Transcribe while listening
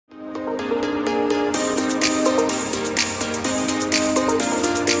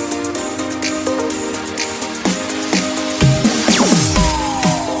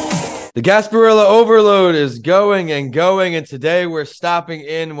The Gasparilla Overload is going and going, and today we're stopping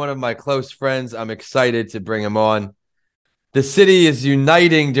in one of my close friends. I'm excited to bring him on. The city is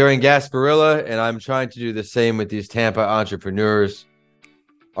uniting during Gasparilla, and I'm trying to do the same with these Tampa entrepreneurs.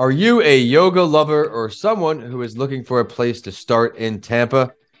 Are you a yoga lover or someone who is looking for a place to start in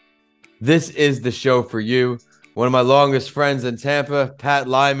Tampa? This is the show for you. One of my longest friends in Tampa, Pat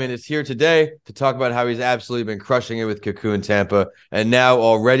Lyman, is here today to talk about how he's absolutely been crushing it with Cocoon Tampa and now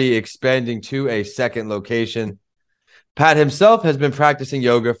already expanding to a second location. Pat himself has been practicing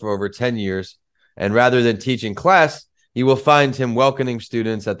yoga for over 10 years, and rather than teaching class, you will find him welcoming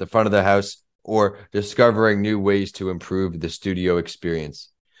students at the front of the house or discovering new ways to improve the studio experience.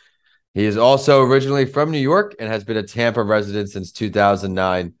 He is also originally from New York and has been a Tampa resident since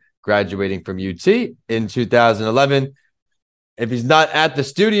 2009. Graduating from UT in 2011. If he's not at the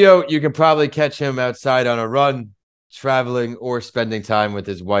studio, you can probably catch him outside on a run, traveling, or spending time with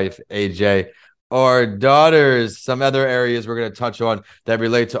his wife, AJ, or daughters. Some other areas we're going to touch on that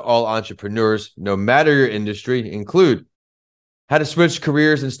relate to all entrepreneurs, no matter your industry, include how to switch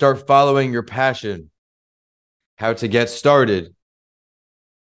careers and start following your passion, how to get started,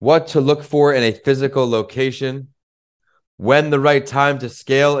 what to look for in a physical location, when the right time to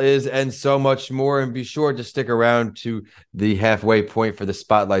scale is, and so much more. And be sure to stick around to the halfway point for the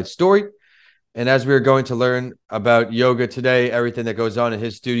spotlight story. And as we are going to learn about yoga today, everything that goes on in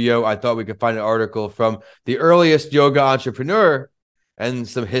his studio, I thought we could find an article from the earliest yoga entrepreneur and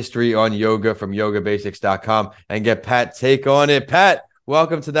some history on yoga from yogabasics.com and get Pat's take on it. Pat,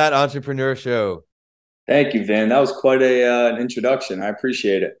 welcome to That Entrepreneur Show. Thank you, Van. That was quite an introduction. I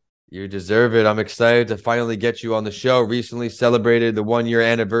appreciate it. You deserve it. I'm excited to finally get you on the show. Recently celebrated the 1-year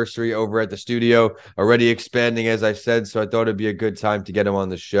anniversary over at the studio, already expanding, as I said. So I thought it'd be a good time to get him on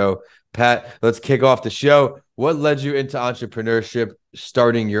the show. Pat, let's kick off the show. What led you into entrepreneurship,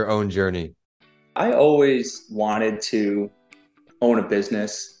 starting your own journey? I always wanted to own a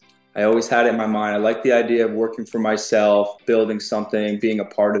business. I always had it in my mind. I like the idea of working for myself, building something, being a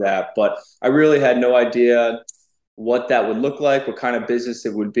part of that. But I really had no idea what that would look like, what kind of business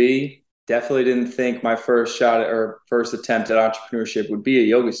it would be. Definitely didn't think my first shot or first attempt at entrepreneurship would be a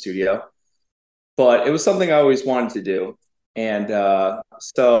yoga studio, but it was something I always wanted to do. And I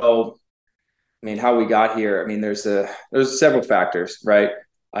mean, how we got here, I mean, there's several factors, right?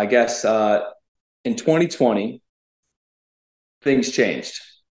 I guess in 2020, things changed,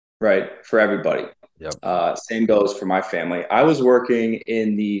 right, for everybody. Yep. Same goes for my family. I was working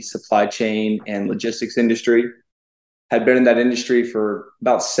in the supply chain and logistics industry, had been in that industry for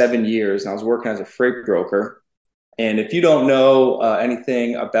about 7 years, and I was working as a freight broker. And if you don't know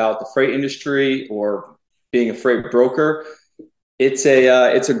anything about the freight industry or being a freight broker, it's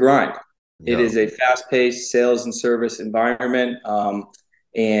a grind. It Yep. is a fast-paced sales and service environment,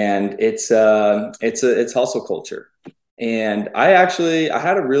 and it's hustle culture. And I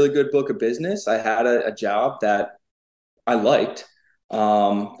had a really good book of business. I had a job that I liked.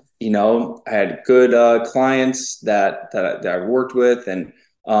 I had good clients that I worked with, and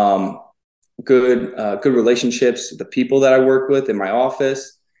good relationships with the people that I worked with in my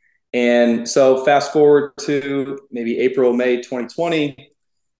office. And so fast forward to maybe April, May 2020.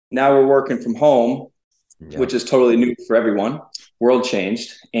 Now we're working from home, Yep. which is totally new for everyone. World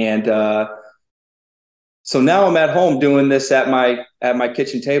changed, and so now I'm at home doing this at my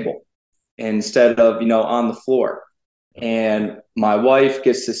kitchen table instead of on the floor. And my wife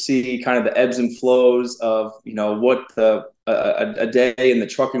gets to see kind of the ebbs and flows of what a day in the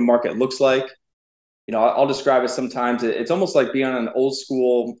trucking market looks like. I'll describe it sometimes. It's almost like being on an old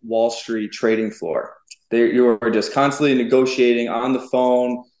school Wall Street trading floor. You are just constantly negotiating on the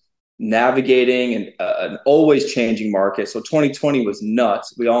phone, navigating an always changing market. So 2020 was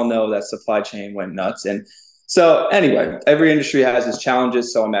nuts. We all know that supply chain went nuts. And so anyway, every industry has its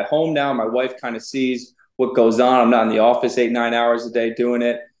challenges. So I'm at home now. My wife kind of sees what goes on. I'm not in the office 8, 9 hours a day doing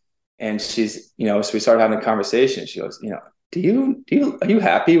it. And she's, so we started having a conversation. She goes, are you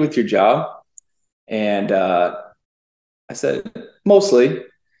happy with your job? And I said, mostly.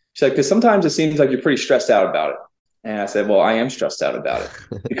 She's like, because sometimes it seems like you're pretty stressed out about it. And I said, well, I am stressed out about it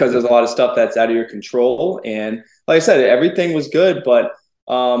because there's a lot of stuff that's out of your control. And like I said, everything was good, but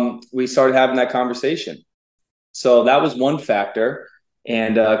we started having that conversation. So that was one factor.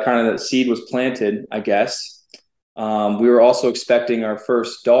 And kind of the seed was planted, I guess. We were also expecting our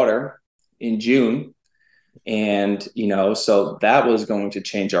first daughter in June. And, so that was going to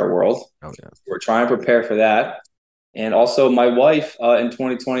change our world. Oh, yeah. We're trying to prepare for that. And also my wife in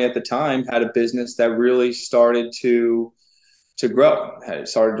 2020 at the time had a business that really started to grow, had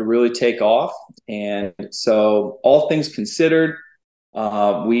started to really take off. And so all things considered,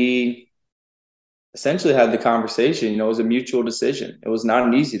 we essentially had the conversation. It was a mutual decision. It was not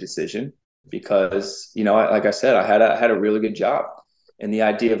an easy decision because, like I said, I had a really good job, and the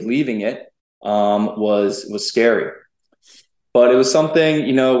idea of leaving it was scary. But it was something,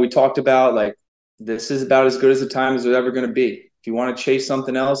 we talked about, like, this is about as good as the time as it's ever going to be. If you want to chase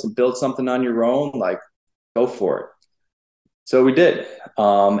something else and build something on your own, like, go for it. So we did.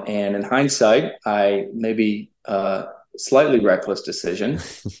 And in hindsight, I maybe slightly reckless decision,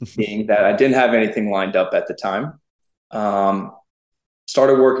 being that I didn't have anything lined up at the time.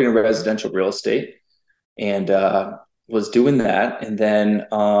 Started working in residential real estate and was doing that. And then,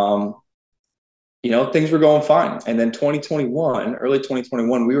 things were going fine. And then early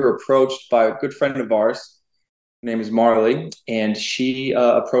 2021, we were approached by a good friend of ours. Her name is Marley, and she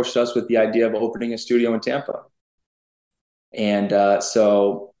approached us with the idea of opening a studio in Tampa. And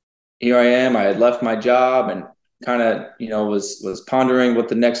so here I am. I had left my job and kind of, was pondering what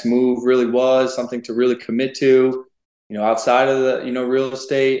the next move really was, something to really commit to, outside of the, real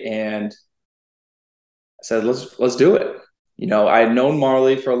estate. And I said, let's do it. I had known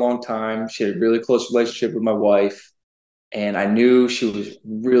Marley for a long time. She had a really close relationship with my wife, and I knew she was a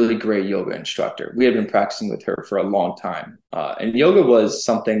really great yoga instructor. We had been practicing with her for a long time. And yoga was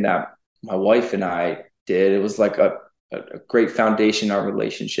something that my wife and I did. It was like a great foundation in our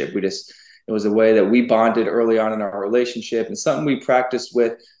relationship. It was a way that we bonded early on in our relationship, and something we practiced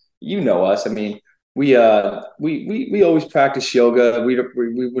with, us. I mean, we always practiced yoga. I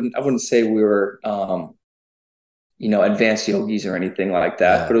wouldn't say we were, advanced yogis or anything like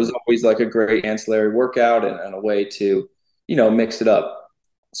that, but it was always like a great ancillary workout and a way to, mix it up.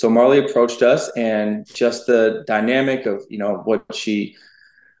 So Marley approached us, and just the dynamic of, what she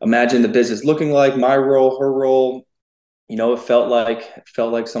imagined the business looking like, my role, her role, it felt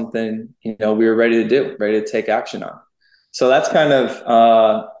like something, we were ready to take action on. So that's kind of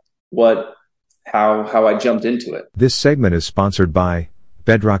how I jumped into it. This segment is sponsored by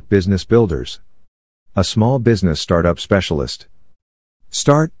Bedrock Business Builders, a small business startup specialist.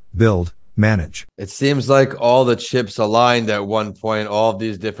 Start, build, manage. It seems like all the chips aligned at one point. All of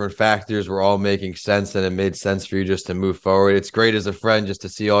these different factors were all making sense, and it made sense for you just to move forward. It's great as a friend just to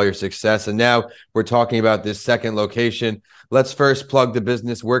see all your success. And now we're talking about this second location. Let's first plug the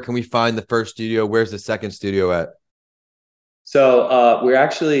business. Where can we find the first studio? Where's the second studio at? So we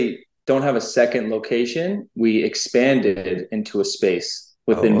actually don't have a second location. We expanded into a space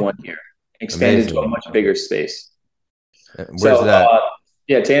within 1 year. Expanded to a much bigger space. Where's it at?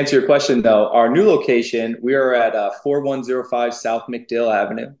 To answer your question, though, our new location, we are at 4105 South McDill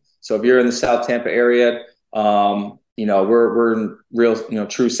Avenue. So if you're in the South Tampa area, we're in real,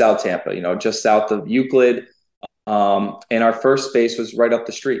 true South Tampa, just south of Euclid. And our first space was right up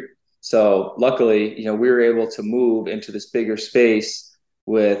the street. So luckily, we were able to move into this bigger space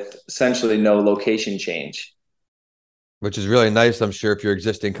with essentially no location change. Which is really nice. I'm sure if you're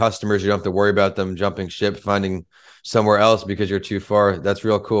existing customers, you don't have to worry about them jumping ship, finding somewhere else because you're too far. That's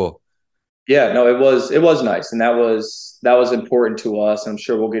real cool. Yeah, no, it was nice. And that was important to us. I'm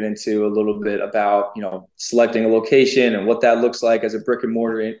sure we'll get into a little bit about, selecting a location and what that looks like as a brick and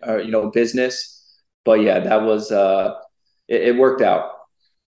mortar, business. But yeah, that was, it worked out.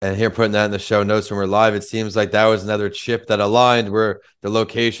 And here, putting that in the show notes when we're live, it seems like that was another chip that aligned where the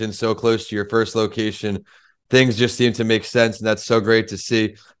location so close to your first location, things just seem to make sense, and that's so great to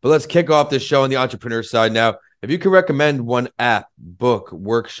see. But let's kick off this show on the entrepreneur side now. If you could recommend one app, book,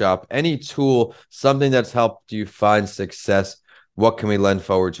 workshop, any tool, something that's helped you find success, what can we lend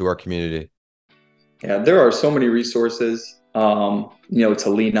forward to our community? Yeah, there are so many resources, to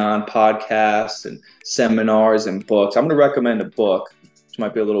lean on, podcasts and seminars and books. I'm going to recommend a book, which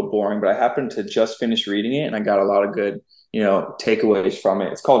might be a little boring, but I happened to just finish reading it, and I got a lot of good, takeaways from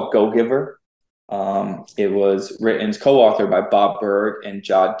it. It's called Go Giver. It was written, co-authored by Bob Burg and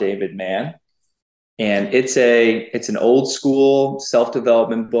John David Mann. And it's an old school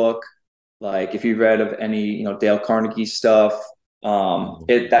self-development book. Like if you've read of any, Dale Carnegie stuff,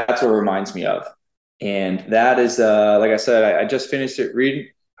 that's what it reminds me of. And that is, like I said, I just finished it reading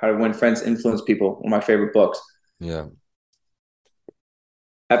How to Win Friends, Influence People, one of my favorite books. Yeah.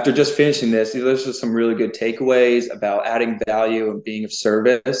 After just finishing this, there's just some really good takeaways about adding value and being of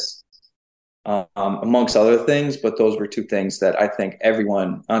service, amongst other things. But those were two things that I think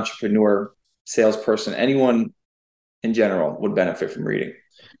everyone, entrepreneur, salesperson, anyone in general, would benefit from reading.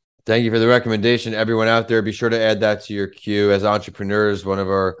 Thank you for the recommendation. Everyone out there, be sure to add that to your queue. As entrepreneurs, one of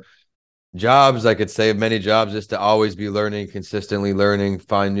our jobs, I could say many jobs, is to always be learning, consistently learning,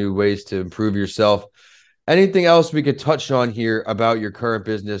 find new ways to improve yourself. Anything else we could touch on here about your current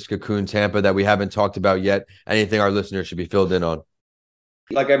business, Cocoon Tampa, that we haven't talked about yet? Anything our listeners should be filled in on?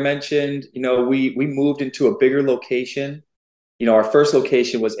 like I mentioned, we moved into a bigger location. Our first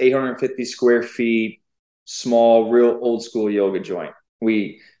location was 850 square feet, small, real old school yoga joint.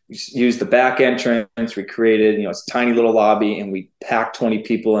 We used the back entrance. We created, it's a tiny little lobby, and we packed 20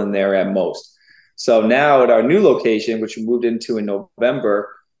 people in there at most. So now at our new location, which we moved into in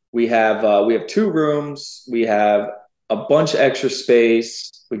November, we have 2 rooms. We have a bunch of extra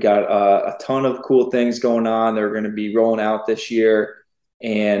space. We got a ton of cool things going on. They're going to be rolling out this year,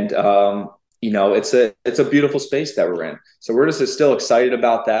 and it's a beautiful space that we're in. So we're just still excited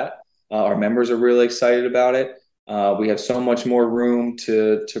about that. Our members are really excited about it. We have so much more room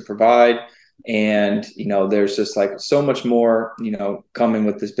to provide, and there's just like so much more coming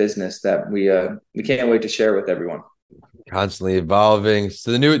with this business that we can't wait to share with everyone. Constantly evolving.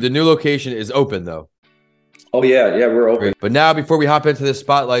 So the new location is open though. Oh yeah, we're open. Great. But now, before we hop into the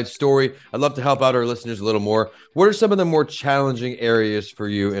spotlight story, I'd love to help out our listeners a little more. What are some of the more challenging areas for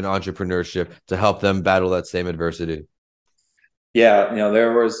you in entrepreneurship to help them battle that same adversity? Yeah,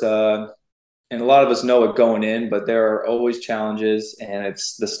 there was, and a lot of us know it going in, but there are always challenges, and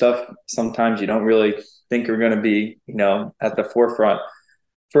it's the stuff sometimes you don't really think you're going to be, at the forefront.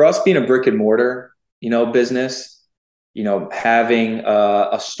 For us, being a brick and mortar, business, having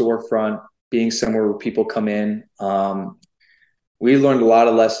a storefront, being somewhere where people come in. We learned a lot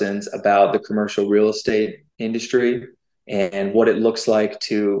of lessons about the commercial real estate industry and what it looks like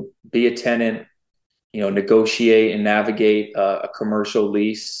to be a tenant, negotiate and navigate a commercial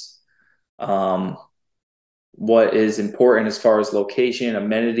lease. What is important as far as location,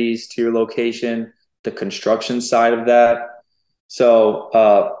 amenities to your location, the construction side of that.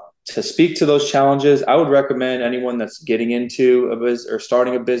 So, to speak to those challenges, I would recommend anyone that's getting into a business or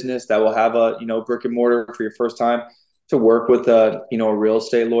starting a business that will have a brick and mortar for your first time to work with a real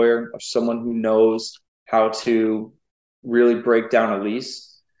estate lawyer or someone who knows how to really break down a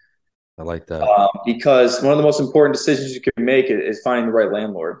lease. I like that. Because one of the most important decisions you can make is finding the right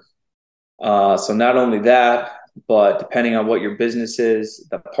landlord. So not only that, but depending on what your business is,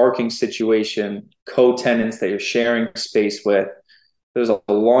 the parking situation, co-tenants that you're sharing space with, there's a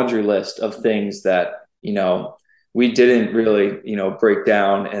laundry list of things that, we didn't really, break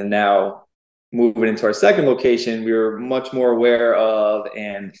down. And now moving into our second location, we were much more aware of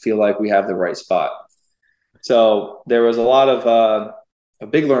and feel like we have the right spot. So there was a lot of a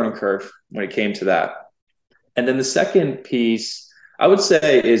big learning curve when it came to that. And then the second piece, I would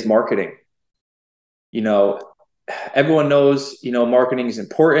say, is marketing. Everyone knows, marketing is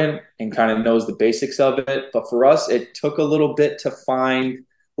important and kind of knows the basics of it. But for us, it took a little bit to find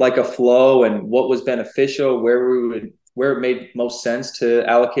like a flow and what was beneficial, where it made most sense to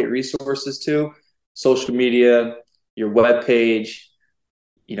allocate resources to. Social media, your web page.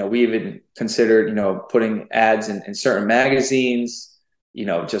 We even considered, putting ads in certain magazines,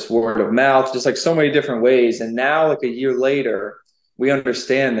 just word of mouth, just like so many different ways. And now, like a year later, we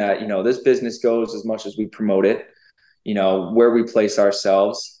understand that, this business goes as much as we promote it, where we place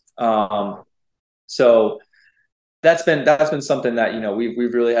ourselves. So that's been something that,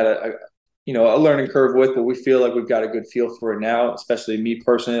 we've really had a learning curve with, but we feel like we've got a good feel for it now, especially me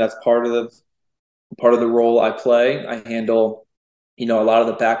personally. That's part of the role I play. I handle, a lot of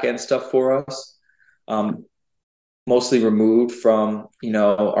the back end stuff for us, mostly removed from,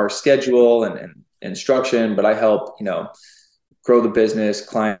 our schedule and instruction, but I help, grow the business,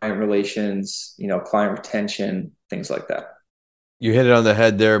 client relations, client retention, things like that. You hit it on the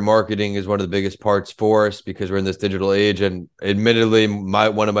head there. Marketing is one of the biggest parts for us because we're in this digital age. And admittedly,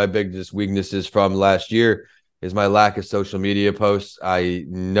 one of my biggest weaknesses from last year is my lack of social media posts. I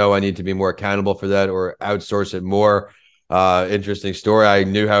know I need to be more accountable for that or outsource it more. Interesting story. I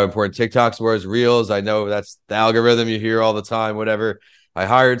knew how important TikToks were as Reels. I know that's the algorithm you hear all the time, whatever. I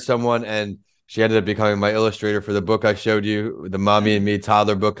hired someone and she ended up becoming my illustrator for the book I showed you, the Mommy and Me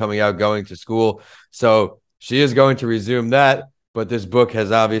toddler book coming out, going to school. So she is going to resume that. But this book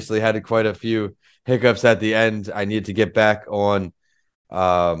has obviously had quite a few hiccups at the end. I need to get back on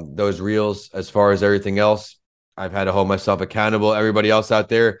those reels. As far as everything else, I've had to hold myself accountable. Everybody else out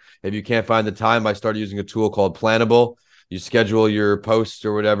there, if you can't find the time, I started using a tool called Plannable. You schedule your posts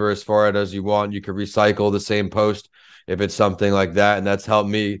or whatever as far as you want. You can recycle the same post if it's something like that. And that's helped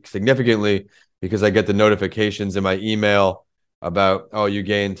me significantly because I get the notifications in my email about, oh, you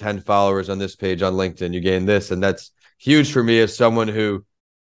gained 10 followers on this page on LinkedIn. You gained this. And that's huge for me as someone who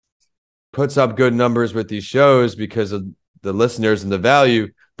puts up good numbers with these shows because of the listeners and the value,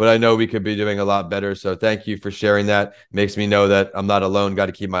 but I know we could be doing a lot better. So thank you for sharing that. Makes me know that I'm not alone. Got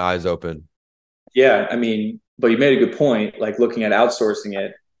to keep my eyes open. Yeah. But you made a good point, like looking at outsourcing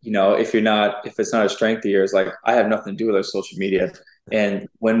it, if it's not a strength of yours, like I have nothing to do with our social media. And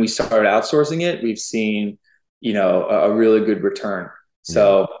when we started outsourcing it, we've seen, a really good return.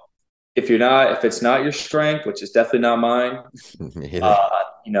 So if it's not your strength, which is definitely not mine,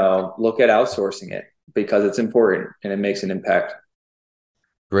 Yeah. look at outsourcing it because it's important and it makes an impact.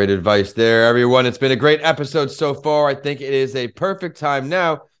 Great advice there, everyone. It's been a great episode so far. I think it is a perfect time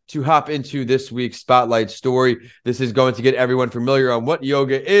now to hop into this week's spotlight story. This is going to get everyone familiar on what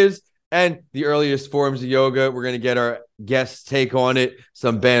yoga is and the earliest forms of yoga. We're going to get our guest's take on it,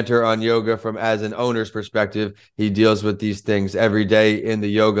 some banter on yoga from as an owner's perspective. He deals with these things every day in the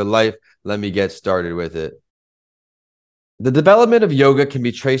yoga life. Let me get started with it. The development of yoga can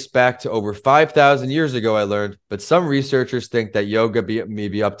be traced back to over 5,000 years ago, I learned, but some researchers think that yoga may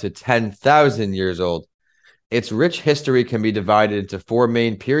be up to 10,000 years old. Its rich history can be divided into four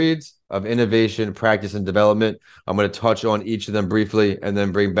main periods of innovation, practice, and development. I'm going to touch on each of them briefly and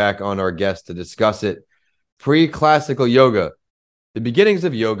then bring back on our guest to discuss it. Pre-classical yoga. The beginnings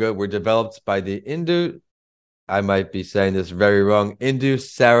of yoga were developed by the I might be saying this very wrong,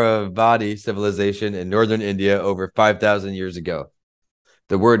 Indus-Saravati civilization in northern India over 5,000 years ago.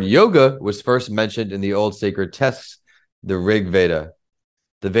 The word yoga was first mentioned in the old sacred texts, the Rig Veda.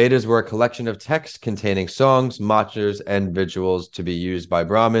 The Vedas were a collection of texts containing songs, mantras, and rituals to be used by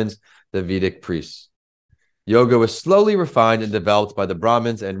Brahmins, the Vedic priests. Yoga was slowly refined and developed by the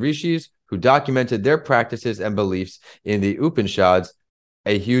Brahmins and rishis who documented their practices and beliefs in the Upanishads,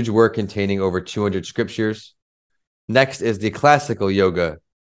 a huge work containing over 200 scriptures. Next is the classical yoga.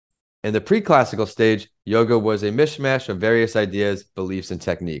 In the pre-classical stage, yoga was a mishmash of various ideas, beliefs, and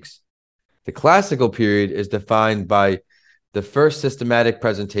techniques. The classical period is defined by the first systematic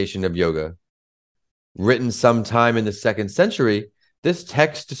presentation of yoga. Written sometime in the 2nd century, this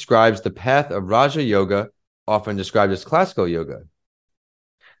text describes the path of Raja Yoga, often described as classical yoga.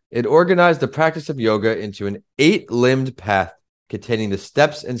 It organized the practice of yoga into an 8-limbed path containing the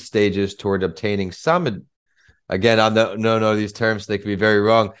steps and stages toward obtaining samadhi. Again, I don't know these terms, they could be very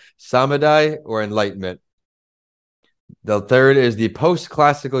wrong. Samadhi or enlightenment. The third is the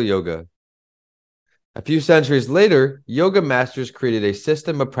post-classical yoga. A few centuries later, yoga masters created a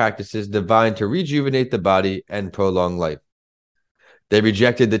system of practices designed to rejuvenate the body and prolong life. They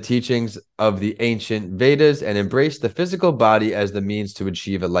rejected the teachings of the ancient Vedas and embraced the physical body as the means to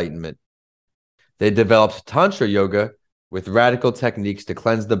achieve enlightenment. They developed Tantra yoga, with radical techniques to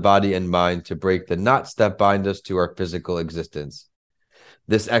cleanse the body and mind to break the knots that bind us to our physical existence.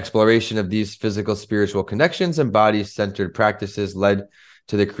 This exploration of these physical spiritual connections and body-centered practices led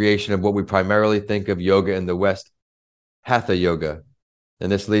to the creation of what we primarily think of yoga in the West, Hatha yoga.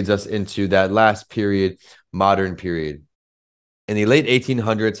 And this leads us into that last period, modern period. In the late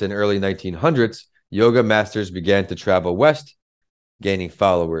 1800s and early 1900s, yoga masters began to travel west, gaining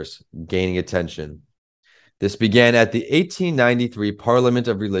followers, gaining attention. This began at the 1893 Parliament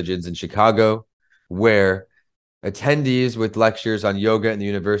of Religions in Chicago, where attendees with lectures on yoga in the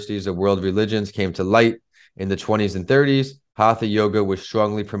universities of world religions came to light. In the 20s and 30s, Hatha yoga was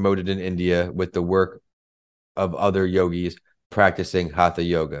strongly promoted in India with the work of other yogis practicing Hatha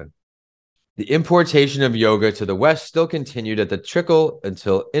yoga. The importation of yoga to the West still continued at the trickle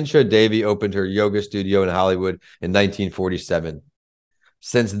until Indra Devi opened her yoga studio in Hollywood in 1947.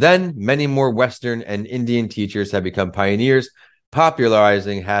 Since then, many more Western and Indian teachers have become pioneers,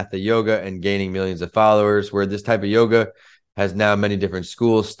 popularizing Hatha yoga and gaining millions of followers, where this type of yoga has now many different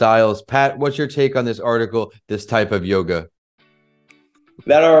schools, styles. Pat, what's your take on this article, this type of yoga?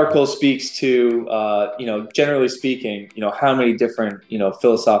 That article speaks to, generally speaking, how many different,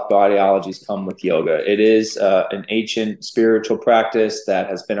 philosophical ideologies come with yoga. It is an ancient spiritual practice that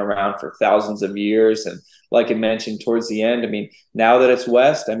has been around for thousands of years. And like I mentioned towards the end, now that it's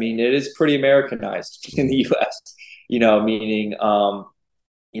West, it is pretty Americanized in the U.S., meaning,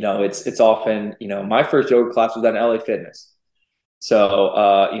 it's often, my first yoga class was at LA Fitness. So,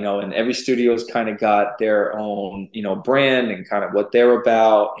 and every studio's kind of got their own, brand and kind of what they're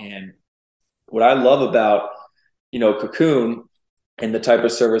about. And what I love about, Cocoon and the type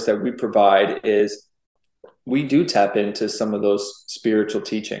of service that we provide is we do tap into some of those spiritual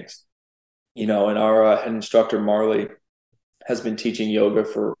teachings. And our head instructor, Marley, has been teaching yoga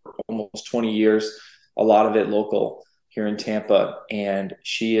for almost 20 years, a lot of it local here in Tampa. And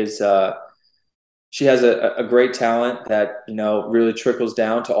she has a great talent that, really trickles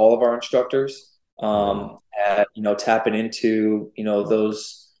down to all of our instructors, tapping into,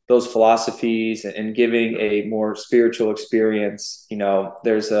 those philosophies and giving a more spiritual experience.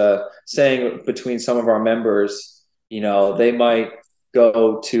 There's a saying between some of our members, they might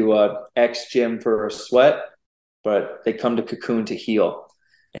go to a X gym for a sweat, but they come to Cocoon to heal.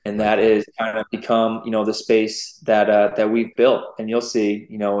 And that is kind of become, the space that we've built. And you'll see,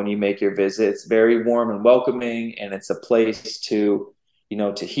 when you make your visit, it's very warm and welcoming, and it's a place to,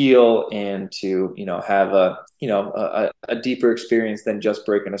 to heal and to, have a deeper experience than just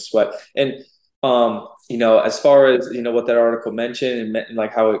breaking a sweat. And as far as what that article mentioned and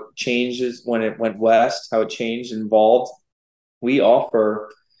like how it changes when it went west, how it changed and evolved, we offer,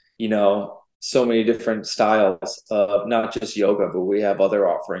 so many different styles of not just yoga, but we have other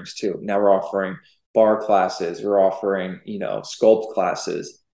offerings too. Now we're offering bar classes, we're offering, sculpt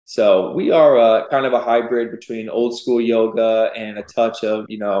classes. So we are kind of a hybrid between old school yoga and a touch of,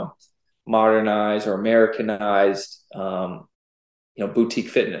 modernized or Americanized, boutique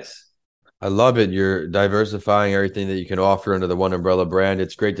fitness. I love it. You're diversifying everything that you can offer under the One Umbrella brand.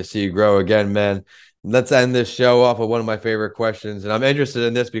 It's great to see you grow again, man. Let's end this show off with one of my favorite questions. And I'm interested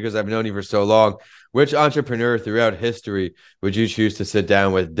in this because I've known you for so long. Which entrepreneur throughout history would you choose to sit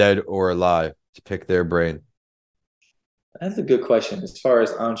down with, dead or alive, to pick their brain? That's a good question. As far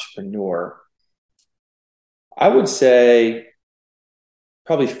as entrepreneur, I would say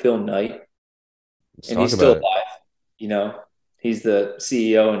probably Phil Knight. And he's still alive. He's the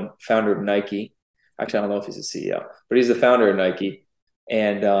CEO and founder of Nike. Actually, I don't know if he's a CEO, but he's the founder of Nike.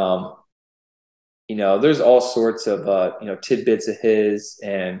 And, there's all sorts of, tidbits of his,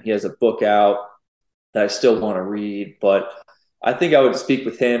 and he has a book out that I still want to read, but I think I would speak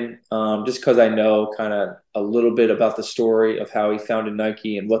with him just because I know kind of a little bit about the story of how he founded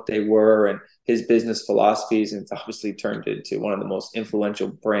Nike and what they were and his business philosophies. And it's obviously turned into one of the most influential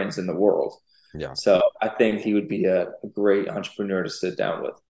brands in the world. Yeah. So I think he would be a great entrepreneur to sit down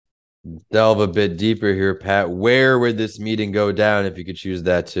with. Delve a bit deeper here, Pat. Where would this meeting go down if you could choose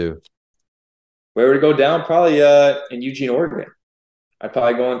that too? Where would it go down? Probably in Eugene, Oregon. I'd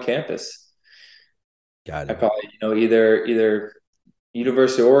probably go on campus. Got it. I'd probably, either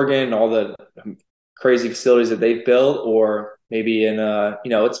University of Oregon, all the crazy facilities that they've built, or maybe in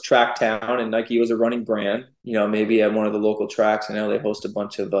it's track town and Nike was a running brand, maybe at one of the local tracks. I know they host a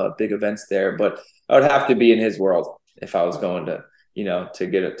bunch of big events there, but I would have to be in his world if I was going to,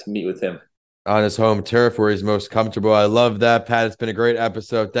 to meet with him. On his home turf where he's most comfortable. I love that, Pat. It's been a great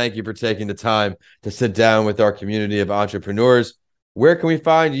episode. Thank you for taking the time to sit down with our community of entrepreneurs. Where can we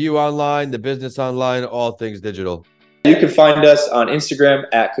find you online, the business online, all things digital? You can find us on Instagram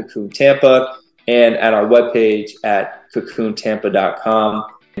at Cocoon Tampa and at our webpage at cocoontampa.com.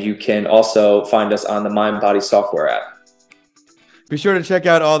 You can also find us on the MindBody software app. Be sure to check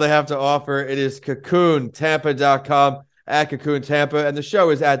out all they have to offer. It is cocoontampa.com, at Cocoon Tampa, and the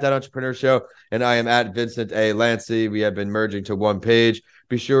show is at That Entrepreneur Show, and I am at Vincent A. Lancy. We have been merging to one page.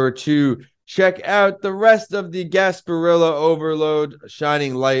 Be sure to check out the rest of the Gasparilla Overload,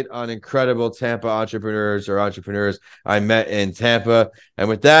 shining light on incredible Tampa entrepreneurs I met in Tampa. And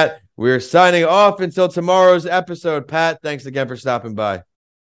with that, we're signing off until tomorrow's episode. Pat, thanks again for stopping by.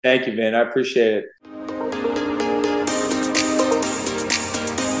 Thank you, man. I appreciate it.